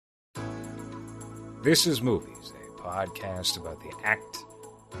This is Movies, a podcast about the act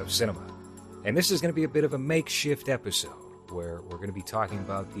of cinema. And this is going to be a bit of a makeshift episode where we're going to be talking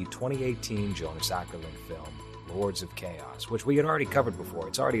about the 2018 Jonas Åkerlund film, Lords of Chaos, which we had already covered before.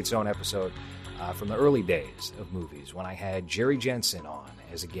 It's already its own episode from the early days of movies when I had Jerry Jensen on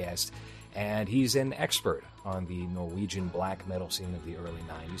as a guest, and he's an expert on the Norwegian black metal scene of the early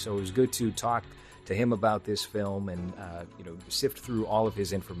 90s. So it was good to talk to him about this film and sift through all of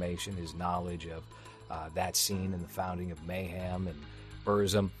his information, his knowledge of that scene and the founding of Mayhem and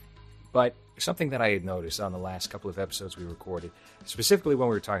Burzum. But something that I had noticed on the last couple of episodes we recorded, specifically when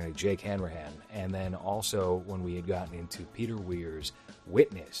we were talking to Jake Hanrahan, and then also when we had gotten into Peter Weir's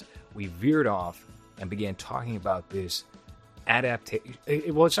Witness, we veered off and began talking about this adaptation.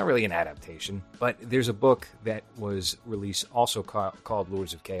 Well, it's not really an adaptation, but there's a book that was released also called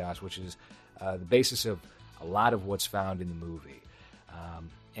Lords of Chaos, which is the basis of a lot of what's found in the movie.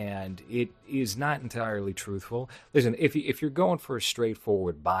 And it is not entirely truthful. Listen, if you're going for a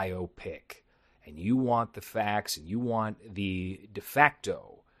straightforward biopic and you want the facts and you want the de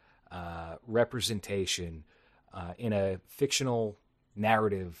facto representation in a fictional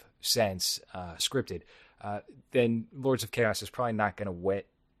narrative sense, scripted, then Lords of Chaos is probably not going to whet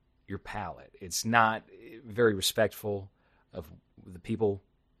your palate. It's not very respectful of the people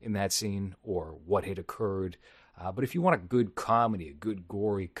in that scene or what had occurred. But if you want a good comedy, a good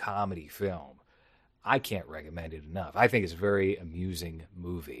gory comedy film, I can't recommend it enough. I think it's a very amusing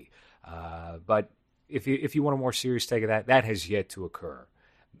movie. But if you want a more serious take of that has yet to occur.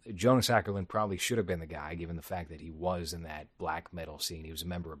 Jonas Åkerlund probably should have been the guy, given the fact that he was in that black metal scene. He was a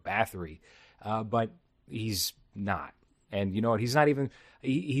member of Bathory, but he's not. And you know what? He's not even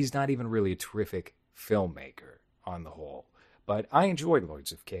really a terrific filmmaker on the whole. But I enjoyed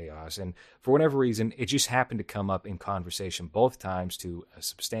Lords of Chaos, and for whatever reason, it just happened to come up in conversation both times to a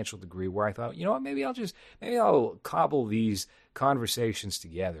substantial degree where I thought, you know what, maybe I'll cobble these conversations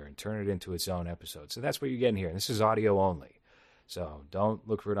together and turn it into its own episode. So that's what you're getting here. And this is audio only. So don't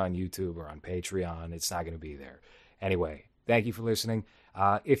look for it on YouTube or on Patreon. It's not going to be there. Anyway, thank you for listening.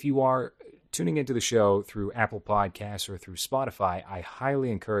 If you are tuning into the show through Apple Podcasts or through Spotify, I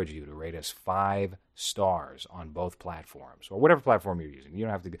highly encourage you to rate us 5 stars on both platforms, or whatever platform you're using. You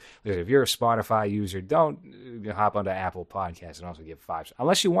don't have to. If you're a Spotify user, don't hop onto Apple Podcasts and also give 5 stars,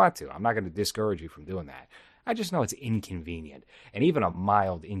 unless you want to. I'm not going to discourage you from doing that. I just know it's inconvenient, and even a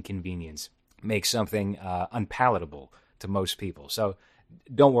mild inconvenience makes something unpalatable to most people. So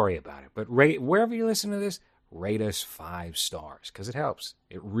don't worry about it. But rate, wherever you listen to this, rate us 5 stars, because it helps.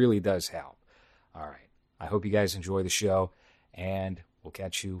 It really does help. All right. I hope you guys enjoy the show, and we'll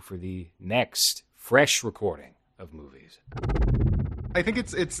catch you for the next fresh recording of Movies. I think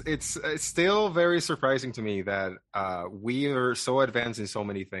it's still very surprising to me that we are so advanced in so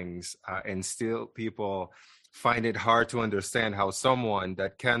many things, and still people find it hard to understand how someone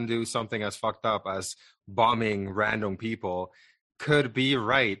that can do something as fucked up as bombing random people could be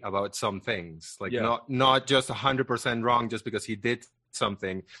right about some things. Like, not just 100% wrong just because he did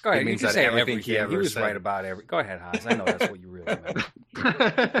something. Go ahead, it means you can that say everything everything. He was said. right about every. Go ahead, Hans. I know that's what you really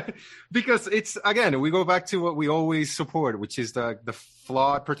meant. Because it's, again, we go back to what we always support, which is the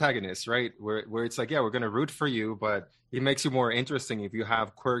flawed protagonist, right? Where it's like, yeah, we're going to root for you, but it makes you more interesting if you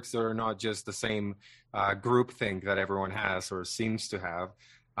have quirks that are not just the same group think that everyone has or seems to have.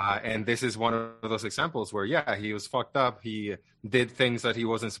 And this is one of those examples where, yeah, he was fucked up. He did things that he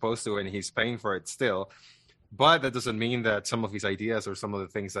wasn't supposed to, and he's paying for it still. But that doesn't mean that some of his ideas or some of the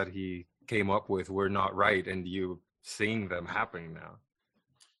things that he came up with were not right, and you seeing them happening now.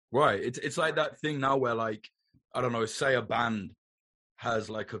 Right. It's like that thing now where, like, I don't know, say a band has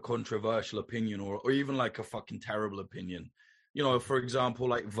like a controversial opinion or even like a fucking terrible opinion. You know, for example,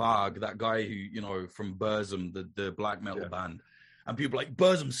 like Varg, that guy who, you know, from Burzum, the black metal band. And people are like,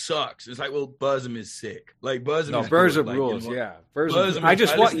 Burzum sucks. It's like, well, Burzum is sick. Like, Burzum is Burzum good. Like, rules, you know, yeah. Burzum. I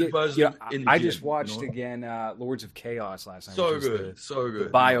just watched again Lords of Chaos last night. So good.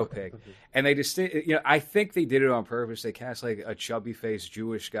 The biopic. And they just, I think they did it on purpose. They cast like a chubby-faced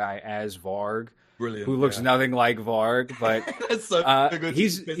Jewish guy as Varg. Brilliant. Who looks nothing like Varg, but That's so good.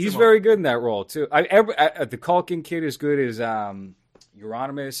 he's very good in that role, too. The Culkin kid is good as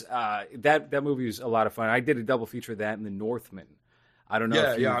Euronymous. That movie was a lot of fun. I did a double feature of that and The Northman. I don't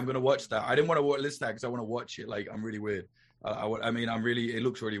know. Yeah, I'm gonna watch that. I didn't want to list that because I want to watch it. Like, I'm really weird. It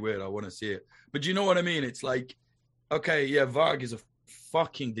looks really weird. I want to see it. But you know what I mean? It's like, okay, yeah, Varg is a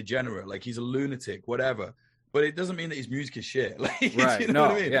fucking degenerate. Like, he's a lunatic, whatever. But it doesn't mean that his music is shit. Like, right? You know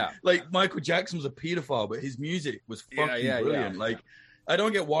what I mean? Yeah. Like, Michael Jackson was a pedophile, but his music was fucking brilliant. Yeah. Like, I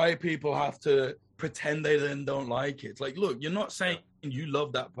don't get why people have to pretend they then don't like it. It's like, look, you're not saying you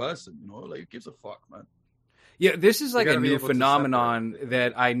love that person. You know, like who gives a fuck, man. Yeah, this is like a gotta be new able to phenomenon separate.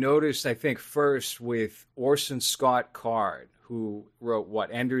 that I noticed, I think, first with Orson Scott Card, who wrote,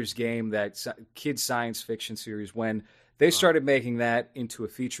 Ender's Game, that kid science fiction series. When they started making that into a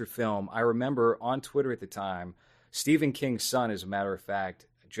feature film, I remember on Twitter at the time, Stephen King's son, as a matter of fact,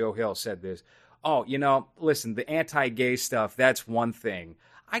 Joe Hill, said this. Oh, listen, the anti-gay stuff, that's one thing.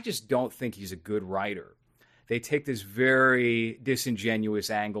 I just don't think he's a good writer. They take this very disingenuous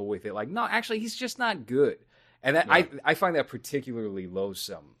angle with it. Like, no, actually, he's just not good. And that, I find that particularly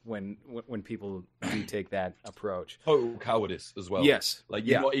loathsome when people do take that approach. Total cowardice as well. Yes. Like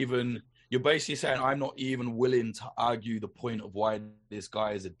you're basically saying I'm not even willing to argue the point of why this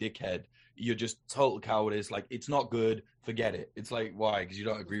guy is a dickhead. You're just total cowardice. Like, it's not good. Forget it. It's like, why? Because you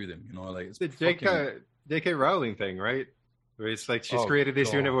don't agree with him. You know, like it's The J.K. Rowling thing, right? Where it's like she's created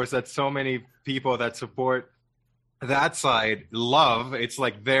this universe that so many people that support that side love. It's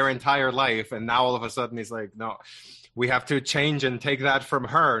like their entire life, and now all of a sudden it's like, no, we have to change and take that from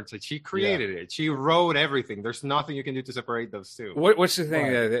her. It's like she created it. She wrote everything. There's nothing you can do to separate those two. What's the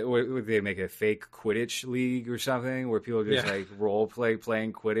thing? Would they make a fake Quidditch league or something where people just like role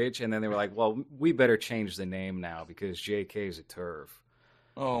playing Quidditch, and then they were like, well, we better change the name now because JK is a turf.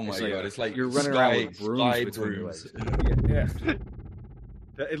 Oh my god! It's like you're running around with brooms between your legs. Yeah.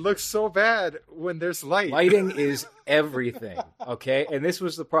 It looks so bad when there's light. Lighting is everything, okay? And this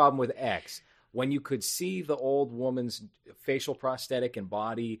was the problem with X. When you could see the old woman's facial prosthetic and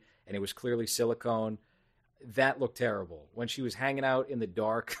body, and it was clearly silicone, that looked terrible. When she was hanging out in the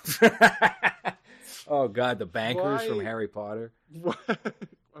dark, oh God, the bankers from Harry Potter.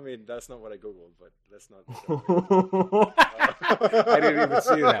 I mean, that's not what I Googled, but let's not. I didn't even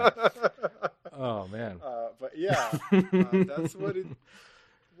see that. Oh, man. But yeah, that's what it...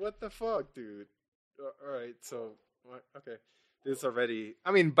 What the fuck, dude? All right, so... Okay. This already...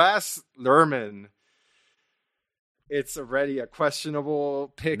 I mean, Baz Luhrmann... It's already a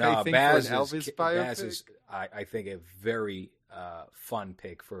questionable pick, I think, for an Elvis biopic. Baz is, I think, a very fun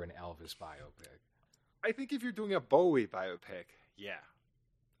pick for an Elvis biopic. I think if you're doing a Bowie biopic, yeah.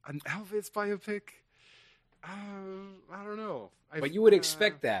 An Elvis biopic? I don't know. But you would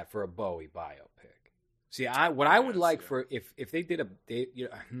expect that for a Bowie biopic. See, I would like for if they did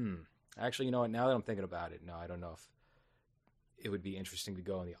actually, you know what? Now that I'm thinking about it, no, I don't know if it would be interesting to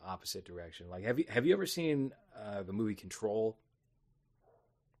go in the opposite direction. Like, have you ever seen the movie Control?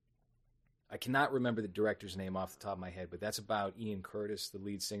 I cannot remember the director's name off the top of my head, but that's about Ian Curtis, the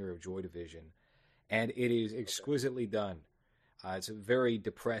lead singer of Joy Division, and it is exquisitely done. It's a very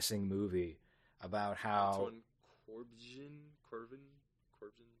depressing movie about how Corbin.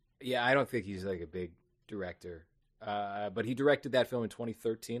 Yeah, I don't think he's like a big director, but he directed that film in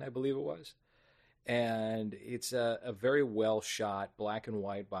 2013, I believe it was, and it's a very well shot black and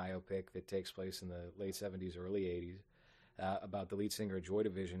white biopic that takes place in the late 70s, early 80s, about the lead singer of Joy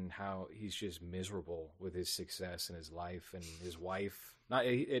Division, how he's just miserable with his success in his life, and his wife.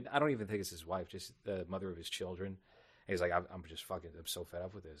 I don't even think it's his wife, just the mother of his children. And he's like, I'm so fed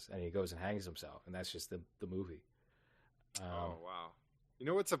up with this, and he goes and hangs himself, and that's just the movie. Oh wow! You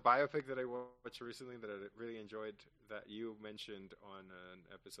know what's a biopic that I watched recently that I really enjoyed that you mentioned on an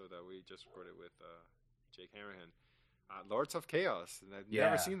episode that we just recorded with Jake Hanrahan? Lords of Chaos, and I've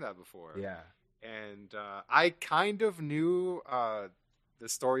never seen that before. Yeah. And I kind of knew the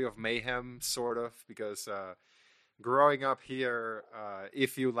story of Mayhem, sort of, because growing up here,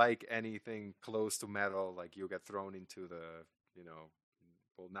 if you like anything close to metal, like you get thrown into the,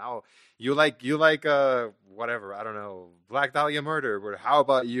 well, now you like whatever, I don't know, Black Dahlia Murder, but how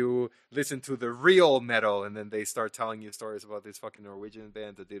about you listen to the real metal, and then they start telling you stories about this fucking Norwegian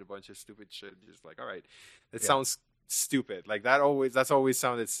band that did a bunch of stupid shit. You're just like, all right, it sounds stupid. Like that's always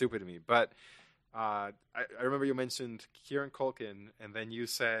sounded stupid to me. But I remember you mentioned Kieran Culkin, and then you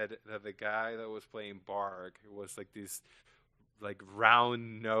said that the guy that was playing Barg was like this, like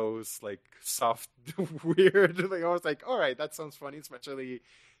round nose, like soft, weird. Like I was like, all right, that sounds funny. Especially,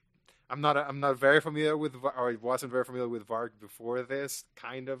 I'm not very familiar with, or I wasn't very familiar with Varg before this.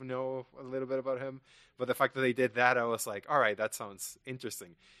 Kind of know a little bit about him, but the fact that they did that, I was like, all right, that sounds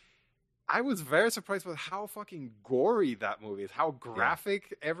interesting. I was very surprised with how fucking gory that movie is, how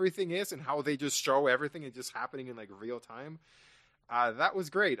graphic everything is, and how they just show everything and just happening in like real time. That was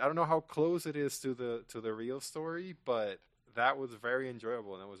great. I don't know how close it is to the real story, but that was very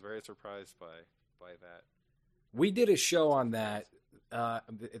enjoyable, and I was very surprised by that. We did a show on that.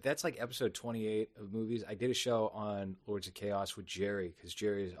 That's like episode 28 of movies. I did a show on Lords of Chaos with Jerry, because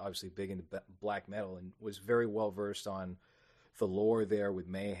Jerry is obviously big into black metal and was very well versed on the lore there with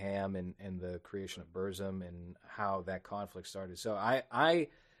Mayhem and the creation of Burzum and how that conflict started. So I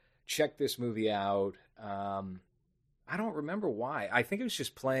checked this movie out. I don't remember why. I think it was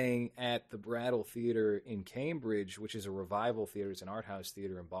just playing at the Brattle Theater in Cambridge, which is a revival theater. It's an art house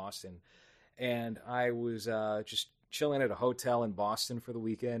theater in Boston. And I was just chilling at a hotel in Boston for the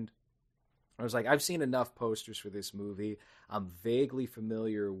weekend. I was like, I've seen enough posters for this movie. I'm vaguely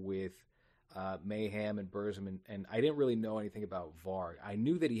familiar with Mayhem and Burzum, and I didn't really know anything about Varg. I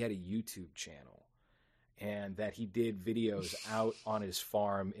knew that he had a YouTube channel and that he did videos out on his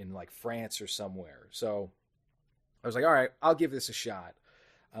farm in like France or somewhere. So I was like, all right, I'll give this a shot.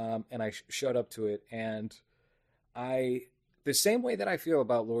 And I showed up to it, and the same way that I feel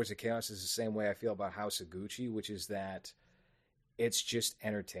about Lords of Chaos is the same way I feel about House of Gucci, which is that it's just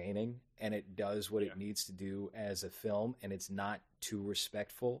entertaining and it does what it needs to do as a film, and it's not too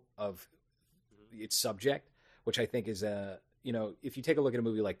respectful of its subject, which I think is if you take a look at a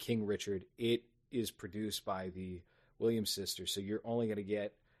movie like King Richard, it is produced by the Williams sisters, so you're only going to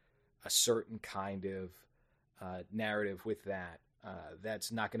get a certain kind of narrative with that.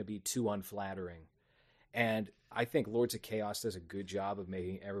 That's not going to be too unflattering. And I think Lords of Chaos does a good job of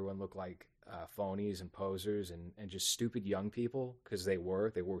making everyone look like phonies and posers and just stupid young people, because they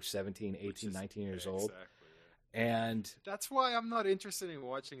were 17, 18, 19 years old. Exactly, yeah. And that's why I'm not interested in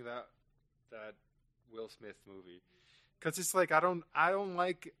watching that Will Smith movie, because it's like I don't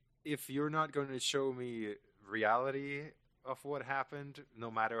like if you're not going to show me reality of what happened,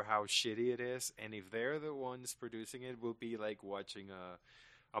 no matter how shitty it is, and if they're the ones producing it, will be like watching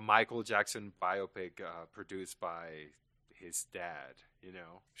a Michael Jackson biopic produced by his dad, you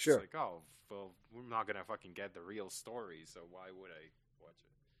know? Sure. It's like, oh, well, we're not going to fucking get the real story, so why would I watch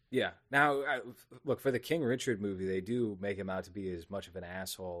it? yeah. Now, look, for the King Richard movie, they do make him out to be as much of an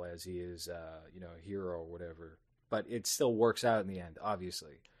asshole as he is, a hero or whatever. But it still works out in the end, obviously.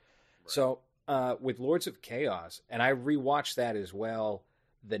 Right. So, with Lords of Chaos, and I rewatched that as well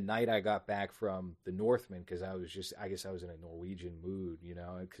the night I got back from The Northman, because I guess I was in a Norwegian mood,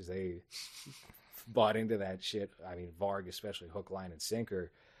 because they bought into that shit. I mean, Varg, especially, hook, line, and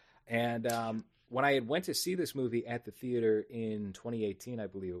sinker. And when I had went to see this movie at the theater in 2018, I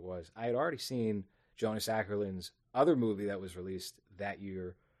believe it was, I had already seen Jonas Ackerland's other movie that was released that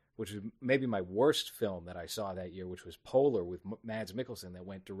year, which was maybe my worst film that I saw that year, which was Polar with Mads Mikkelsen, that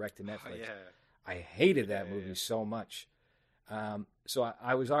went direct to Netflix. Oh, yeah. I hated that movie so much. So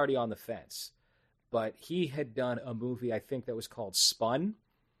I was already on the fence. But he had done a movie, I think, that was called Spun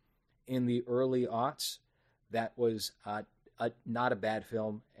in the early aughts. That was not a bad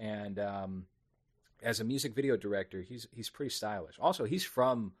film. And as a music video director, he's pretty stylish. Also, he's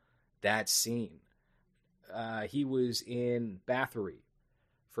from that scene. He was in Bathory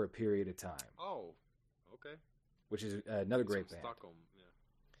for a period of time. Oh, okay. Which is another great band. Stockholm,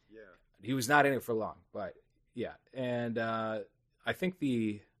 yeah. He was not in it for long, but yeah. And I think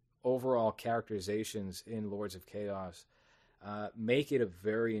the overall characterizations in Lords of Chaos make it a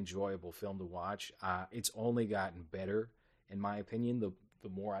very enjoyable film to watch. It's only gotten better, in my opinion, the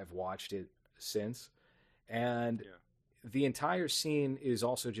more I've watched it since. And the entire scene is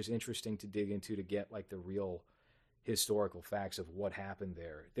also just interesting to dig into to get like the real historical facts of what happened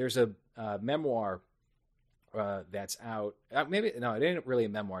there. There's a memoir that's out. It ain't really a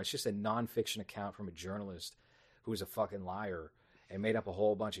memoir. It's just a nonfiction account from a journalist who was a fucking liar and made up a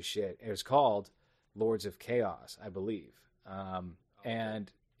whole bunch of shit. It was called Lords of Chaos, I believe.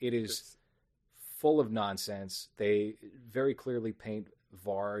 And it is full of nonsense. They very clearly paint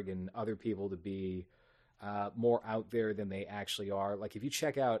Varg and other people to be more out there than they actually are. Like, if you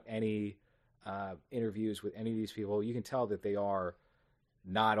check out any interviews with any of these people, you can tell that they are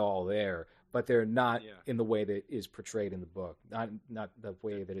not all there, but they're not in the way that is portrayed in the book. Not the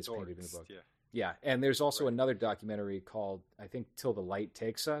way that is painted in the book. Yeah. And there's also another documentary called, I think, Till the Light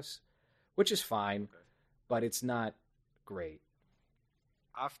Takes Us, which is fine, but it's not great.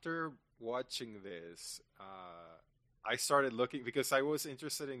 After watching this, I started looking, because I was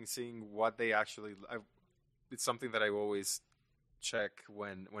interested in seeing what they actually... it's something that I always check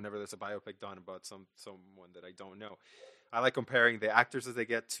whenever there's a biopic done about someone that I don't know. I like comparing the actors as they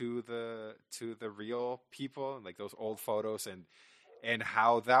get to the real people, and like those old photos, and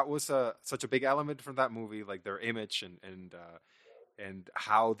how that was such a big element from that movie, like their image and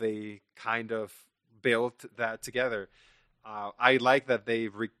how they kind of built that together. I like that they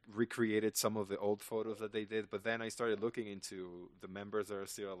recreated some of the old photos that they did, but then I started looking into the members that are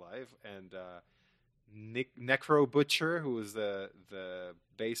still alive, and Necro Butcher, who was the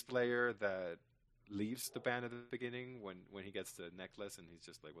bass player that leaves the band at the beginning when he gets the necklace, and he's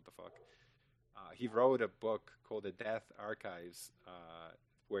just like, what the fuck? he wrote a book called The Death Archives,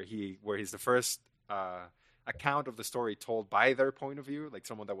 where he's the first account of the story told by their point of view, like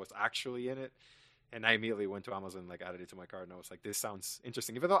someone that was actually in it. And I immediately went to Amazon, like added it to my cart, and I was like, "This sounds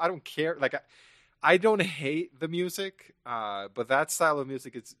interesting." Even though I don't care, like I don't hate the music, but that style of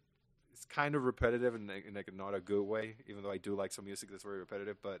music is it's kind of repetitive in like not a good way. Even though I do like some music that's very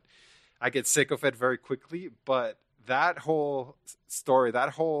repetitive, but I get sick of it very quickly. But that whole story,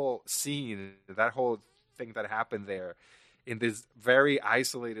 that whole scene, that whole thing that happened there, in this very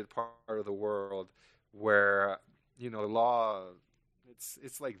isolated part of the world, where law,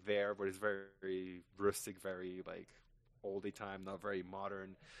 it's like there, but it's very rustic, very like oldie time, not very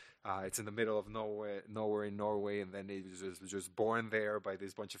modern. It's in the middle of nowhere in Norway, and then it was just born there by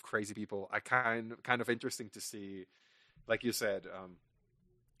this bunch of crazy people. I kind of interesting to see, like you said,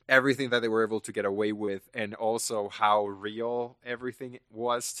 everything that they were able to get away with, and also how real everything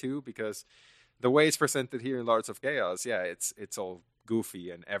was too. Because the way it's presented here in Lords of Chaos, yeah, it's all goofy,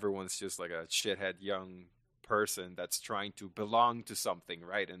 and everyone's just like a shithead young person that's trying to belong to something,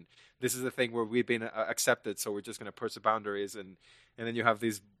 right? And this is the thing where we've been accepted, so we're just going to push the boundaries. And then you have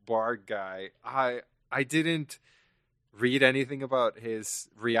this Bard guy. I didn't read anything about his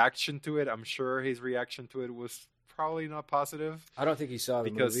reaction to it. I'm sure his reaction to it was probably not positive. I don't think he saw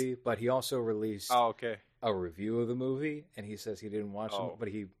the movie, but he also released okay, a review of the movie, and he says he didn't watch it, but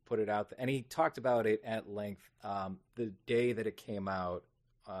he put it out, and he talked about it at length the day that it came out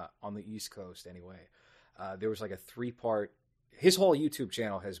on the East Coast. Anyway, there was like a 3-part. His whole YouTube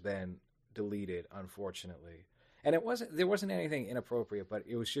channel has been deleted, unfortunately, and there wasn't anything inappropriate, but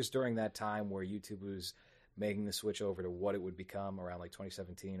it was just during that time where YouTube was making the switch over to what it would become around like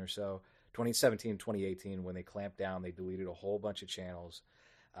 2017 or so. 2017, 2018, when they clamped down, they deleted a whole bunch of channels.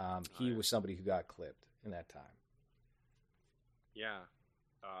 He was somebody who got clipped in that time. Yeah.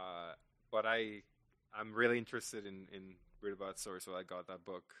 But I'm really interested in read about stories, so I got that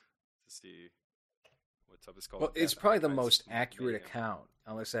book to see what's up. It's called. Well, it's probably the most accurate account,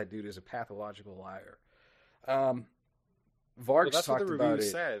 unless that dude is a pathological liar. Vargs that's talked what the about review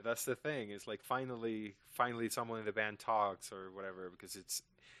it. said. That's the thing. It's like finally someone in the band talks or whatever, because it's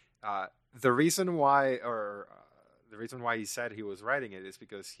the reason why he said he was writing it is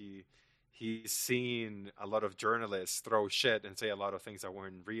because he's seen a lot of journalists throw shit and say a lot of things that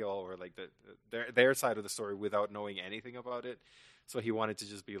weren't real, or like their side of the story without knowing anything about it. So he wanted to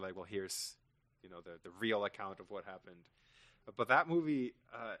just be like, well, here's the real account of what happened. But that movie,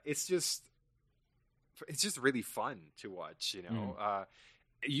 it's just really fun to watch.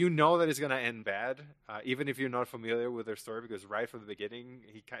 You know that it's gonna end bad, even if you're not familiar with their story, because right from the beginning,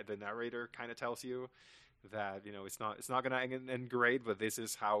 the narrator kind of tells you that it's not gonna end great, but this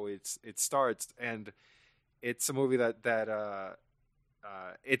is how it starts. And it's a movie that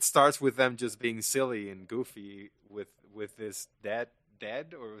it starts with them just being silly and goofy with this dead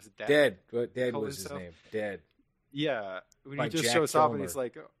or was it Dead? Dead was his name. Dead. Yeah, when By he just Jack shows up and Kilmer. he's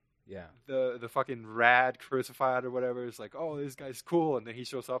like, Yeah. the fucking rad crucified or whatever is like, oh, this guy's cool, and then he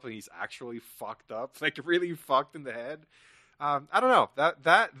shows up and he's actually fucked up, like really fucked in the head. I don't know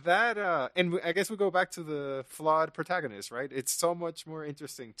that and I guess we go back to the flawed protagonist, right? It's so much more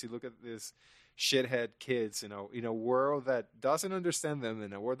interesting to look at this shithead kids, in a world that doesn't understand them,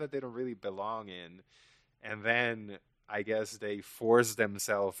 in a world that they don't really belong in, and then I guess they force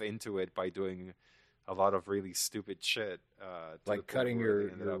themselves into it by doing a lot of really stupid shit, Like cutting your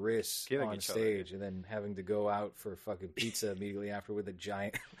wrists on each stage other. and then having to go out for fucking pizza immediately after with a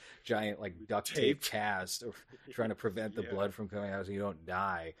giant like duct tape cast, or trying to prevent the blood from coming out so you don't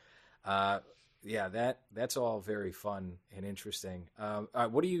die. Yeah, that's all very fun and interesting.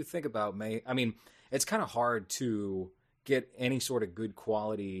 What do you think about May? I mean, it's kind of hard to get any sort of good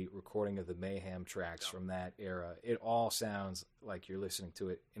quality recording of the Mayhem tracks from that era. It all sounds like you're listening to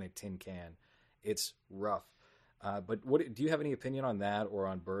it in a tin can. It's rough. But do you have any opinion on that, or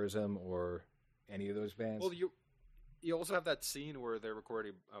on Burzum, or any of those bands? Well, you also have that scene where they're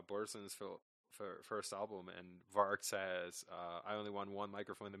recording Burzum's first album, and Varg says, I only want one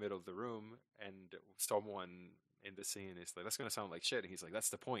microphone in the middle of the room, and someone in the scene is like, that's going to sound like shit. And he's like, that's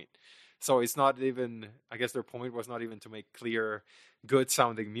the point. So it's not even, I guess their point was not even to make clear, good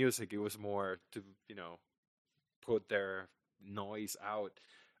sounding music. It was more to, put their noise out.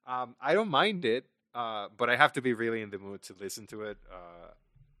 I don't mind it, but I have to be really in the mood to listen to it.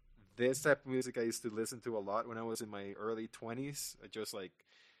 This type of music I used to listen to a lot when I was in my early 20s, just like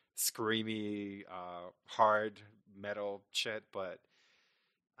screamy, hard metal shit. But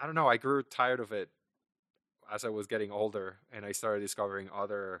I don't know, I grew tired of it as I was getting older, and I started discovering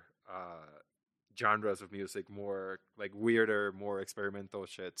other genres of music, more like weirder, more experimental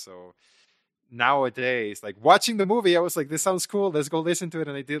shit. So nowadays, like watching the movie, I was like, this sounds cool. Let's go listen to it.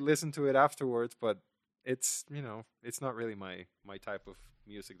 And I did listen to it afterwards, but it's, it's not really my type of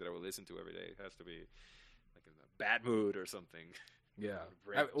music that I would listen to every day. It has to be like in a bad mood or something. Yeah.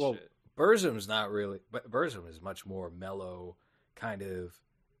 Rap Well, shit. Burzum's not really, but Burzum is much more mellow, kind of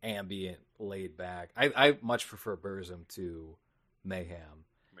ambient, laid back. I much prefer Burzum to Mayhem.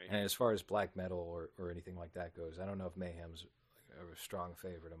 And as far as black metal or anything like that goes, I don't know if Mayhem's a strong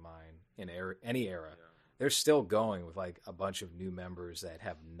favorite of mine in any era. Yeah. They're still going with like a bunch of new members that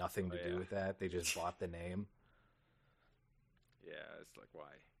have nothing to do yeah. with that. They just bought the name. Yeah, it's like, why?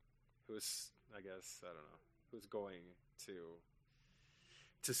 I guess, I don't know. Who's going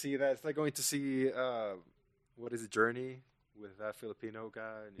to see that? It's like going to see, what is it, Journey? With that Filipino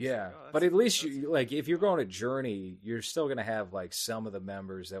guy. And Yeah, like, oh, but at least like if you're going to Journey, you're still going to have like some of the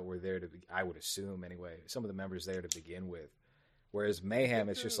members that were there I would assume anyway, some of the members there to begin with. Whereas Mayhem,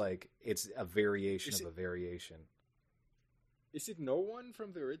 it's just like it's a variation of a variation. Is it no one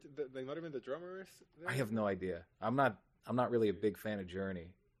from the original? Like not even the drummers? I have no idea. I'm not really a big fan of Journey.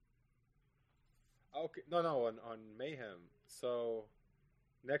 Okay, no, on Mayhem. So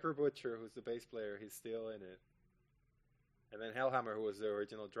Necro Butcher, who's the bass player, he's still in it. And then Hellhammer, who was the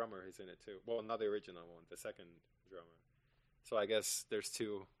original drummer, he's in it too. Well, not the original one, the second drummer. So I guess there's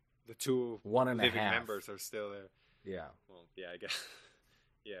the two One and a living half. members are still there. Yeah. Well, yeah, I guess.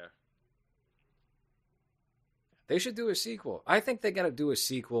 Yeah. They should do a sequel. I think they got to do a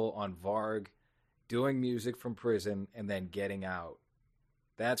sequel on Varg doing music from prison and then getting out.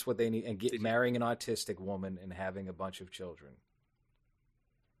 That's what they need. And marrying an autistic woman and having a bunch of children.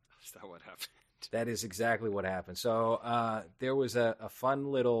 Is that what happened? That is exactly what happened. So there was a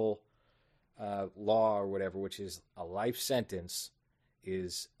fun little law or whatever, which is a life sentence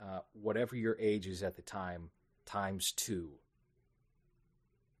is whatever your age is at the time times 2.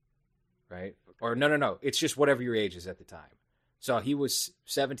 Right? Okay. Or no. It's just whatever your age is at the time. So he was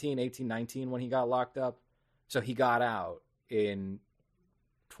 17, 18, 19 when he got locked up. So he got out in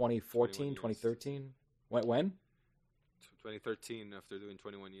 2014, 2013. When? 2013 after doing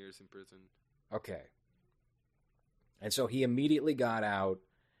 21 years in prison. Okay. And so he immediately got out,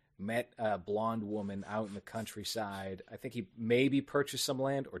 met a blonde woman out in the countryside. I think he maybe purchased some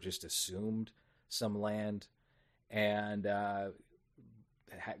land or just assumed some land. And,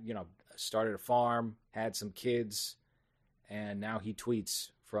 started a farm, had some kids. And now he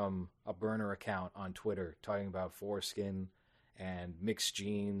tweets from a burner account on Twitter talking about foreskin and mixed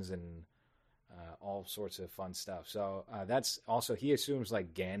genes and all sorts of fun stuff. So that's also, he assumes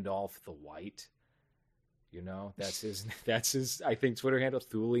like Gandalf the White. That's his I think Twitter handle.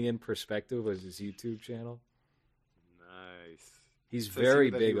 Thulian Perspective was his YouTube channel. Nice. He's very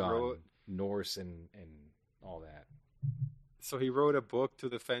big on Norse and all that. So he wrote a book to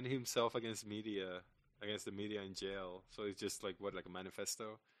defend himself against the media in jail. So it's just like a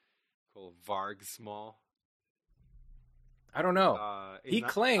manifesto called Varg Small. I don't know. He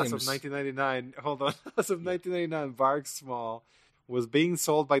claims as of 1999. Hold on. As of 1999, Varg Small was being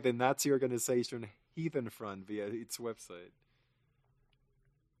sold by the Nazi organization Heathen Front via its website.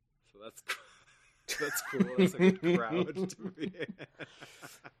 So that's cool. That's a good crowd to be in.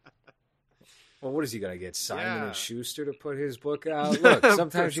 Well, what is he gonna get? Simon and Schuster to put his book out? Look,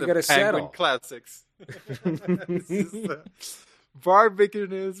 sometimes you gotta settle. Penguin Classics.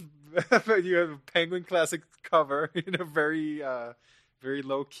 Barbecueness. You have a Penguin Classics cover in a very, very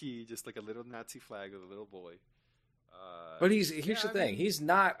low key, just like a little Nazi flag with a little boy. But here's the thing: he's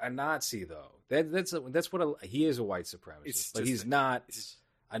not a Nazi though. That's what he is, a white supremacist, but he's not.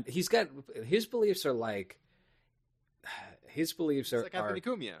 He's got his beliefs are like his beliefs are like Anthony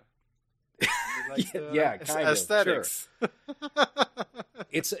Cumia. Yeah, kind aesthetics. Of. Sure.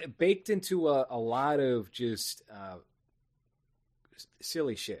 It's baked into a lot of just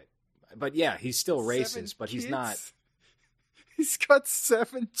silly shit. But yeah, he's still racist, but he's not. He's got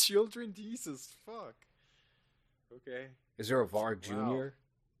 7 children. Jesus, fuck. Okay. Is there a Varg Jr.?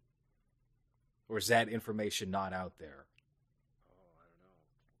 Or is that information not out there? Oh, I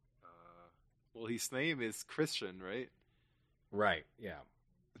don't know. Well, his name is Christian, right? Right, yeah.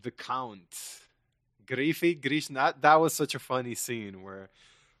 The Count. Griffy Grishna. That was such a funny scene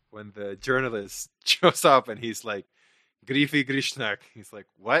when the journalist shows up and he's like, Griffy Grishnak. He's like,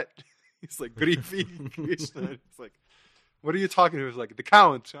 what? He's like, Griffy Grishnak. It's like, what are you talking about? He was like, the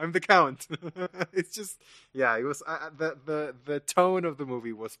Count. I'm the Count. It's just, yeah, it was, the tone of the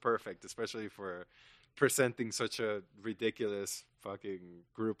movie was perfect, especially for presenting such a ridiculous fucking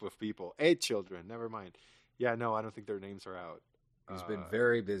group of people. 8 children, never mind. Yeah, no, I don't think their names are out. He's been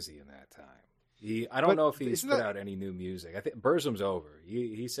very busy in that time. I don't know if he's isn't put that- out any new music. I think Burzum's over.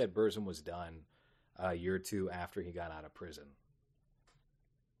 He said Burzum was done a year or two after he got out of prison.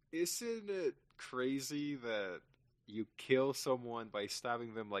 Isn't it crazy that you kill someone by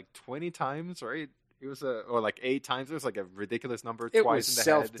stabbing them like 20 times, right? It was or like 8 times. It was like a ridiculous number. It twice was in the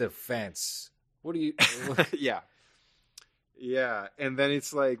self-defense. What do you? head. Yeah. And then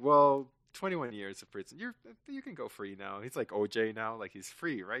it's like, well, 21 years of prison. You can go free now. He's like OJ now. Like he's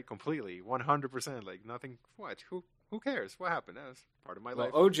free, right? Completely, 100%. Like nothing. What? Who cares? What happened? That was part of my Well,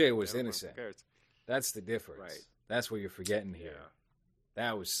 life. OJ was Who innocent. cares? That's the difference. Right. That's what you're forgetting here. Yeah.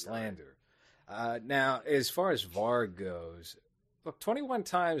 That was slander. Now, as far as Varg goes, look, 21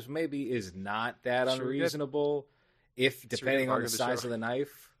 times maybe is not that Should we get- unreasonable, if depending Varg on on the the size show? of the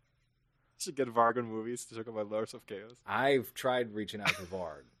knife. Should get Vargon movies to talk about Lords of Chaos. I've tried reaching out to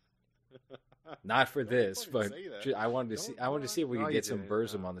Varg, not for this, fucking but say that. I wanted to see. I wanted to see if we No, could you get some didn't,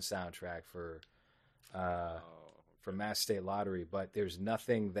 Burzum no. on the soundtrack for Oh. Mass State Lottery, but there's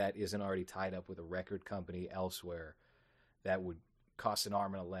nothing that isn't already tied up with a record company elsewhere that would cost an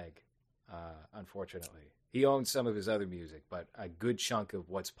arm and a leg. Unfortunately, he owns some of his other music, but a good chunk of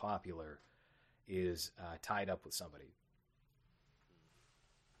what's popular is tied up with somebody.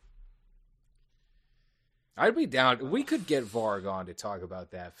 I'd be down. We could get Varg on to talk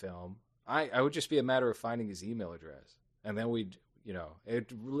about that film. I would just be a matter of finding his email address, and then we'd,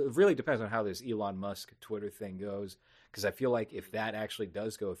 it really depends on how this Elon Musk Twitter thing goes. Because I feel like if that actually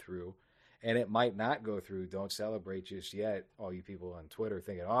does go through, and it might not go through, don't celebrate just yet. All you people on Twitter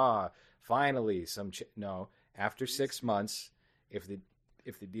thinking, finally no. After 6 months, if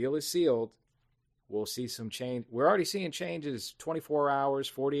the deal is sealed, we'll see some change. We're already seeing changes 24 hours,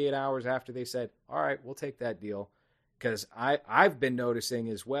 48 hours after they said, all right, we'll take that deal. Because I've been noticing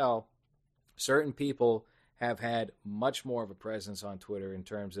as well, certain people have had much more of a presence on Twitter in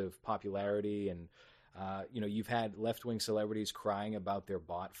terms of popularity. And, you've had left-wing celebrities crying about their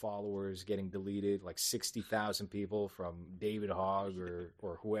bot followers getting deleted, like 60,000 people from David Hogg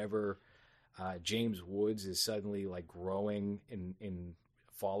or whoever. James Woods is suddenly like growing in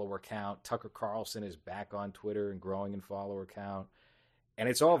follower count. Tucker Carlson is back on Twitter and growing in follower count. And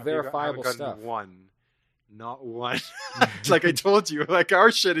it's all verifiable I've gotten stuff. One. Not one. Like I told you, like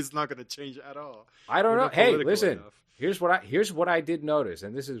our shit is not going to change at all. I don't We're know. not Hey, political listen. enough. Here's what I did notice,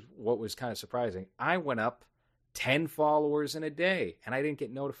 and this is what was kind of surprising. I went up 10 followers in a day, and I didn't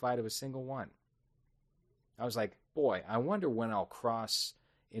get notified of a single one. I was like, boy, I wonder when I'll cross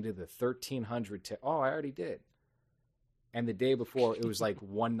into the 1,300. I already did. And the day before, it was like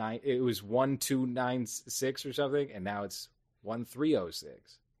 1296 or something, and now it's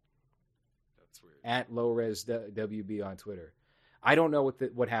 1306. That's weird. At Lowres WB on Twitter. I don't know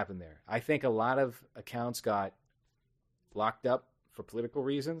what happened there. I think a lot of accounts got locked up for political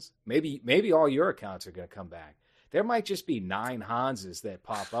reasons. Maybe all your accounts are going to come back. There might just be 9 Hanses that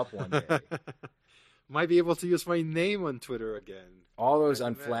pop up one day. Might be able to use my name on Twitter again. All those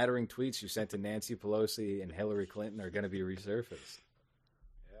Imagine that. unflattering tweets you sent to Nancy Pelosi and Hillary Clinton are going to be resurfaced.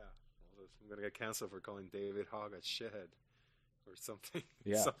 Yeah. Well, I'm going to get canceled for calling David Hogg a shithead or something.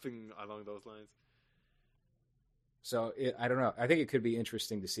 Yeah. Something along those lines. So I don't know. I think it could be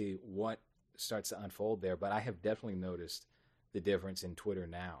interesting to see what starts to unfold there, but I have definitely noticed the difference in Twitter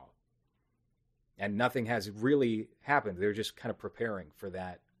now. And nothing has really happened. They're just kind of preparing for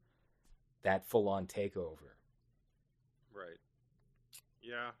that full-on takeover. Right.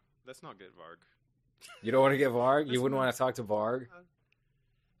 Yeah. Let's not get Varg. You don't want to get Varg? You Let's wouldn't not- want to talk to Varg?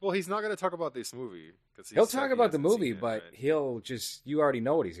 Well, he's not going to talk about this movie. He'll talk about the movie, but he'll just, you already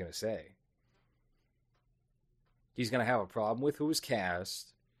know what he's going to say. He's going to have a problem with who was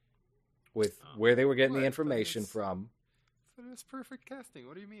cast, with where they were getting the What? information That's- from. That's perfect casting.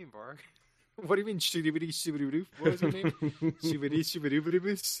 What do you mean, Varg? What do you mean, shibidi shibidi? What was your name? Shibidi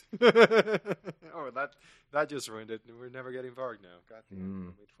shibidi. Oh, that just ruined it. We're never getting Varg now. God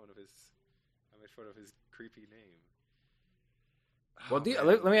damn, I made fun of his creepy name. Well, Oh, man.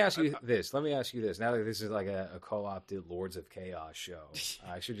 let me ask you this. Let me ask you this. Now that this is like a co-opted Lords of Chaos show,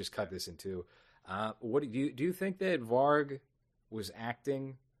 I should just cut this in two. What do you think that Varg was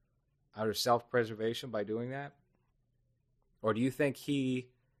acting out of self-preservation by doing that, or do you think he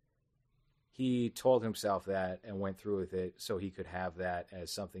told himself that and went through with it so he could have that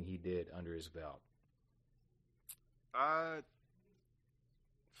as something he did under his belt?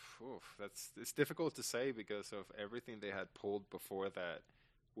 It's difficult to say because of everything they had pulled before that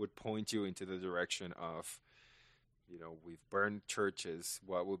would point you into the direction of, we've burned churches.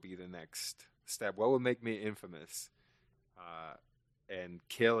 What would be the next step? What would make me infamous? And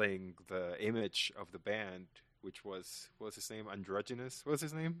killing the image of the band, which was, what was his name? Androgynous? What was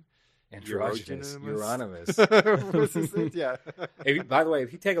his name? Androgynous Euronymous. What's his name? Yeah. By the way,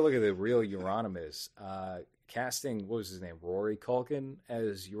 if you take a look at the real Euronymous, casting, what was his name? Rory Culkin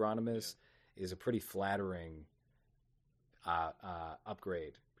as Euronymous is a pretty flattering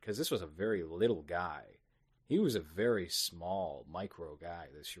upgrade, because this was a very little guy. He was a very small, micro guy,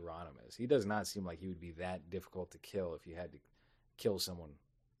 this Euronymous. He does not seem like he would be that difficult to kill if you had to kill someone,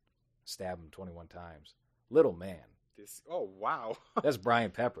 stab him 21 times. Little man. Oh, wow. That's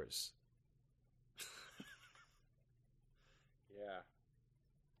Brian Peppers. Yeah.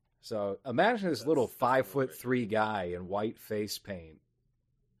 So imagine this little 5'3" guy in white face paint.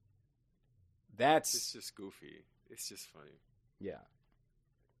 It's just goofy. It's just funny. Yeah.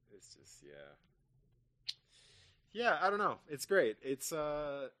 It's just, yeah, I don't know. It's great. It's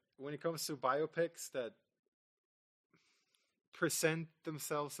when it comes to biopics that present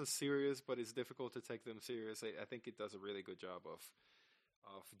themselves as serious, but it's difficult to take them serious. I think it does a really good job of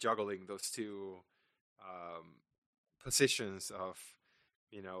juggling those two positions of,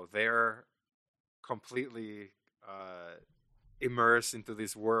 they're completely immersed into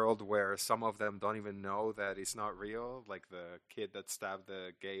this world where some of them don't even know that it's not real, like the kid that stabbed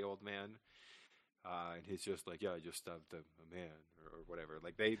the gay old man. And he's just like, yeah, I just stabbed a man or whatever.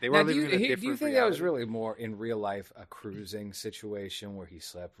 Like they were living in a different do you think reality. that was really more in real life a cruising situation where he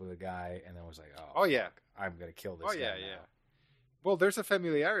slept with a guy and then was like, oh yeah, I'm gonna kill this guy yeah, now. yeah. Well, there's a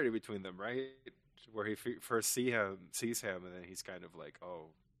familiarity between them, right? Where he first sees him, and then he's kind of like, oh,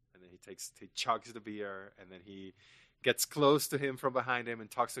 and then he chugs the beer, and then he gets close to him from behind him and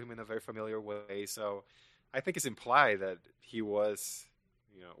talks to him in a very familiar way. So I think it's implied that he was,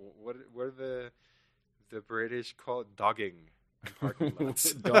 what are the British call it? Dogging in parking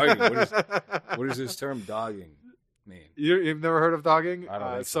lots. Dogging. What does this term dogging mean? You've never heard of dogging? I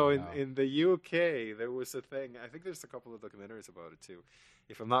don't think so no. in the UK, there was a thing. I think there's a couple of documentaries about it too.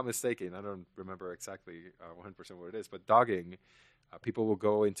 If I'm not mistaken, I don't remember exactly 100% what it is, but dogging, people will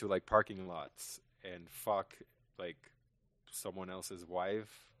go into like parking lots and fuck like someone else's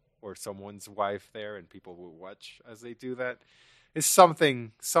wife or someone's wife there, and people will watch as they do that. It's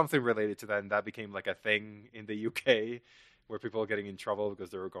something related to that, and that became like a thing in the UK where people are getting in trouble because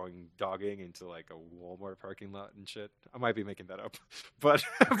they were going dogging into like a Walmart parking lot and shit. I might be making that up, but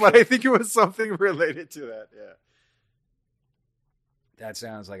I think it was something related to that. Yeah. That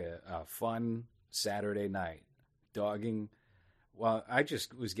sounds like a fun Saturday night. Dogging. Well, I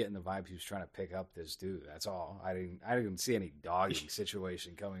just was getting the vibe he was trying to pick up this dude. That's all. I didn't see any dogging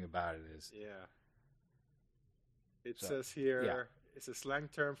situation coming about it. Yeah. It says here, it's a slang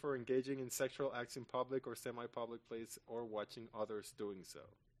term for engaging in sexual acts in public or semi-public place or watching others doing so.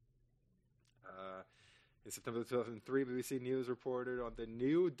 In September 2003, BBC News reported on the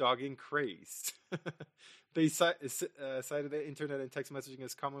new dogging craze. They cited the internet and text messaging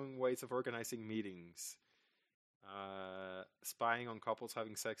as common ways of organizing meetings. Spying on couples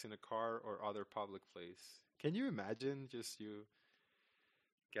having sex in a car or other public place. Can you imagine just you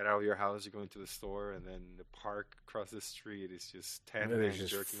get out of your house, you go into the store, and then the park across the street is just 10 men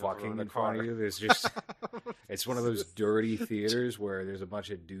just jerking fucking off in front of you. There's just it's one of those dirty theaters where there's a bunch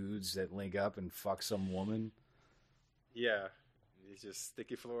of dudes that link up and fuck some woman. Yeah, it's just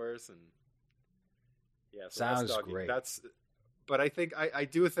sticky floors and so sounds that's dogging. great. But I think I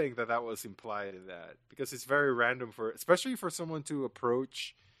do think that was implied in that, because it's very random especially for someone to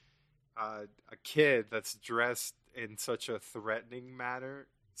approach a kid that's dressed in such a threatening manner,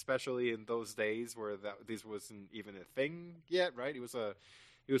 especially in those days where this wasn't even a thing yet, right? It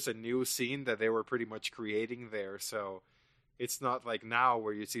was a new scene that they were pretty much creating there. So it's not like now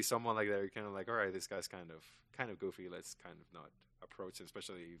where you see someone like that, you're kind of like, all right, this guy's kind of goofy. Let's kind of not approach him,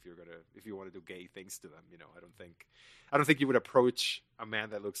 especially if you want to do gay things to them. I don't think you would approach a man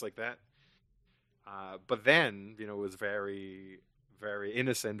that looks like that. But then, it was very, very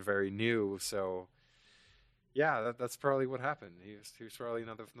innocent, very new. So yeah, that's probably what happened. He was probably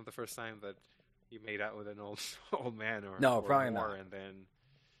not the first time that he made out with an old man or probably more, not. And then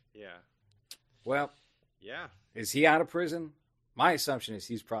Well, yeah. Is he out of prison? My assumption is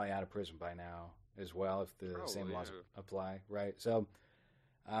he's probably out of prison by now as well, if the Probably, same laws yeah. apply, right? So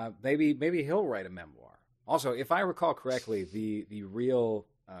maybe he'll write a memoir. Also, if I recall correctly, the real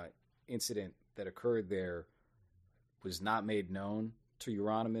incident that occurred there was not made known to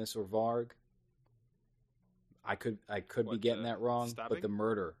Euronymous or Varg. I could be getting that wrong, stabbing? but the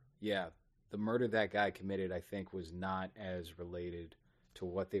murder that guy committed, I think, was not as related to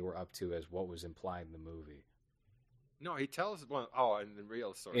what they were up to as what was implied in the movie. No, he tells in the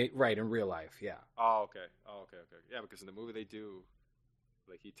real story. Right, in real life, yeah. Oh, okay. Yeah, because in the movie they do,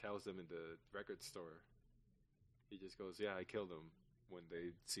 like, he tells them in the record store. He just goes, "Yeah, I killed him when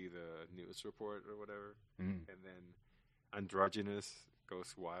they see the news report or whatever, Mm. and then Androgynous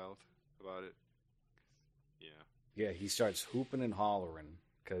goes wild about it. Yeah. Yeah, he starts hooping and hollering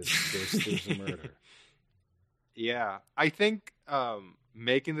because there's a murder. Yeah, I think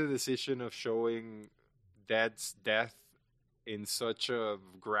making the decision of showing Dead's death in such a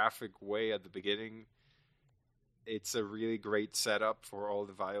graphic way at the beginning, it's a really great setup for all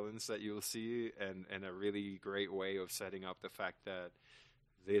the violence that you'll see, and a really great way of setting up the fact that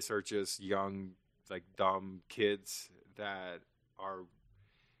these are just young, like dumb kids that are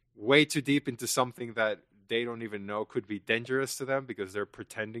way too deep into something that they don't even know could be dangerous to them because they're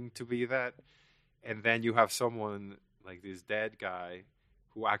pretending to be that. And then you have someone like this dead guy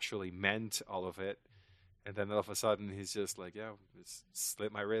who actually meant all of it. And then all of a sudden he's just like, yeah, just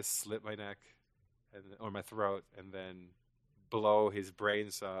slit my wrist, slit my neck, or my throat, and then blow his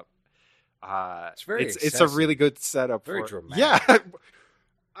brains up. It's very it's a excessive. really good setup. Very for dramatic. Yeah.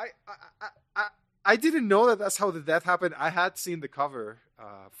 I didn't know that that's how the death happened. I had seen the cover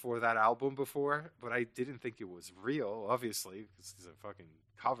for that album before, but I didn't think it was real, obviously, because it's a fucking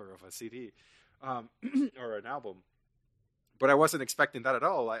cover of a CD or an album. But I wasn't expecting that at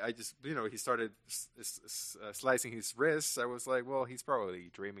all. I just, he started slicing his wrists. I was like, well, he's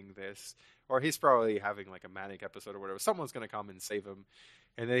probably dreaming this, or he's probably having like a manic episode or whatever. Someone's going to come and save him.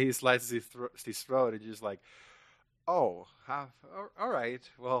 And then he slices his throat, and you're just like, oh, all right.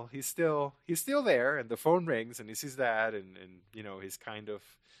 Well, he's still there, and the phone rings, and it's his dad, and he's kind of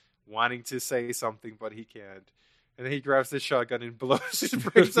wanting to say something, but he can't. And then he grabs the shotgun and blows his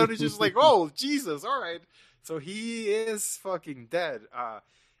brains out. He's just like, oh, Jesus, all right. So he is fucking dead.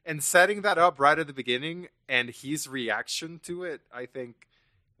 And setting that up right at the beginning and his reaction to it, I think,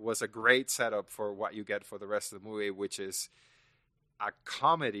 was a great setup for what you get for the rest of the movie, which is a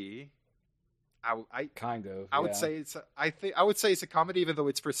comedy. I would say it's a comedy, even though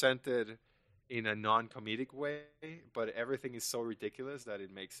it's presented in a non-comedic way. But everything is so ridiculous that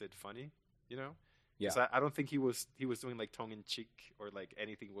it makes it funny. Yeah. So I don't think he was doing like tongue in cheek or like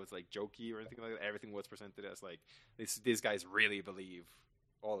anything was like jokey or anything like that. Everything was presented as like these guys really believe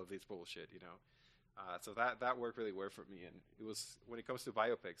all of this bullshit. So that worked really well for me. And it was, when it comes to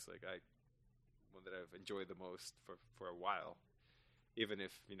biopics, like one that I've enjoyed the most for a while. Even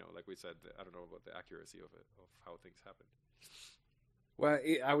if, like we said, I don't know about the accuracy of it, of how things happen. Well,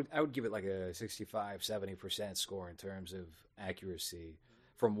 I would give it like a 65-70% score in terms of accuracy,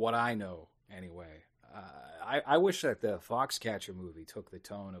 from what I know anyway. I wish that the Foxcatcher movie took the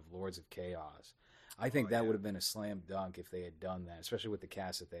tone of Lords of Chaos. I think that would have been a slam dunk if they had done that, especially with the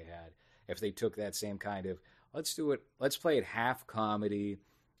cast that they had. If they took that same kind of, let's play it half comedy,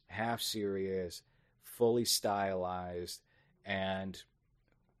 half serious, fully stylized, and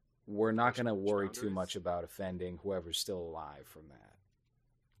we're not going to worry too much about offending whoever's still alive from that.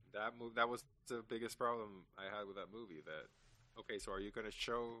 That was the biggest problem I had with that movie. Okay, so are you going to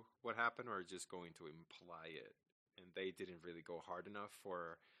show what happened, or just going to imply it? And they didn't really go hard enough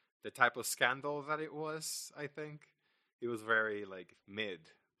for the type of scandal that it was. I think it was very like mid,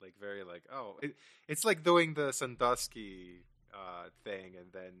 like very like, it's like doing the Sandusky thing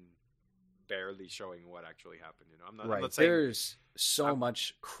and then barely showing what actually happened. I'm not saying there's so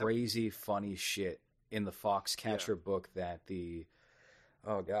much crazy funny shit in the Foxcatcher book that the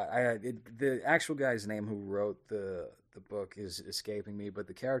actual guy's name who wrote the book is escaping me, but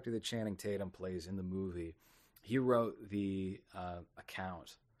the character that Channing Tatum plays in the movie, he wrote the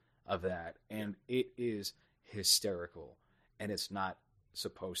account of that, and it is hysterical, and it's not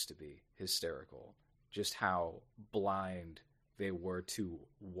supposed to be hysterical. Just how blind they were to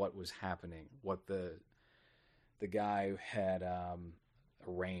what was happening, what the guy had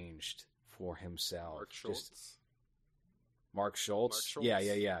arranged for himself. Mark Schultz. Yeah.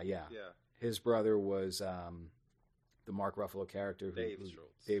 His brother was the Mark Ruffalo character,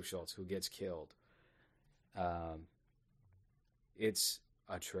 Dave Schultz, who gets killed. It's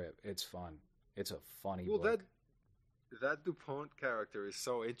a trip. It's fun. It's a funny book. That DuPont character is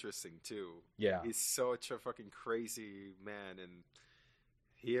so interesting too. Yeah, he's such a fucking crazy man, and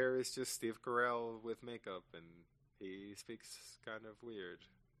here is just Steve Carell with makeup, and he speaks kind of weird.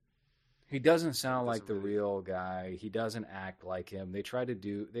 He doesn't sound like the real guy. He doesn't act like him. They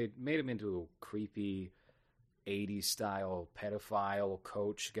made him into a creepy 80s style pedophile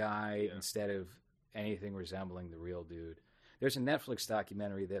coach guy instead of anything resembling the real dude. There's a Netflix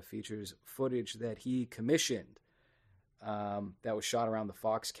documentary that features footage that he commissioned that was shot around the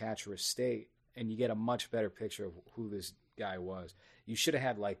Foxcatcher estate, and you get a much better picture of who this guy was. You should have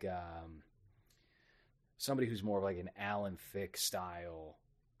had like somebody who's more like an Alan Thicke style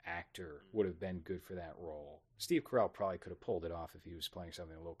actor would have been good for that role. Steve Carell probably could have pulled it off if he was playing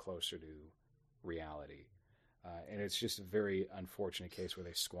something a little closer to reality. And it's just a very unfortunate case where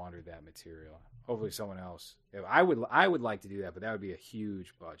they squandered that material. Hopefully, someone else. I would like to do that, but that would be a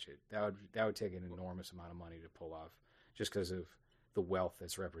huge budget. That would take an enormous amount of money to pull off, just because of the wealth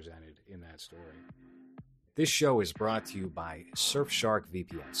that's represented in that story. This show is brought to you by Surfshark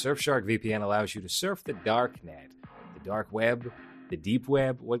VPN. Surfshark VPN allows you to surf the dark net, the dark web, the deep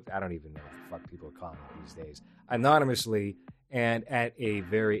web. I don't even know what the fuck people are calling it these days. Anonymously and at a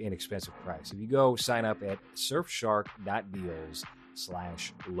very inexpensive price. If you go sign up at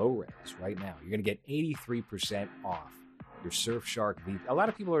surfshark.deals/lowres right now, you're going to get 83% off your Surfshark VPN. A lot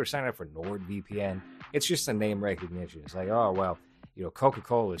of people are signing up for NordVPN. It's just a name recognition. It's like, oh, well,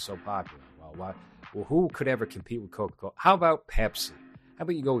 Coca-Cola is so popular. Well, who could ever compete with Coca-Cola? How about Pepsi? How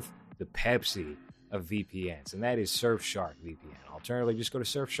about you go with the Pepsi of VPNs? And that is Surfshark VPN. Alternatively, just go to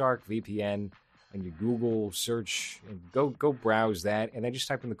Surfshark VPN and you Google search and go browse that, and then just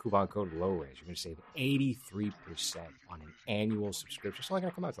type in the coupon code LOWRAGE. You're going to save 83% on an annual subscription. It's only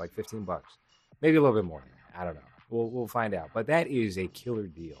going to come out to like $15, maybe a little bit more than that. I don't know. We'll find out. But that is a killer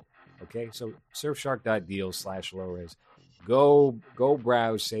deal. Okay, so surfshark.deals/lowres. Go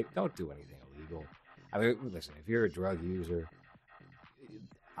browse. Safe. Don't do anything illegal. I mean, listen. If you're a drug user,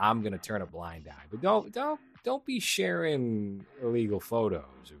 I'm going to turn a blind eye. But don't be sharing illegal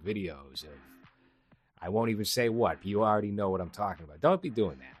photos or videos of. I won't even say what. But you already know what I'm talking about. Don't be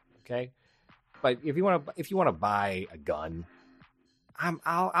doing that, okay? But if you want to buy a gun,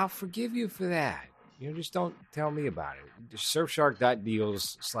 I'll forgive you for that. Just don't tell me about it. Just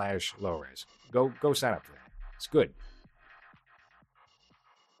surfshark.deals/lowres. Go sign up for that. It's good.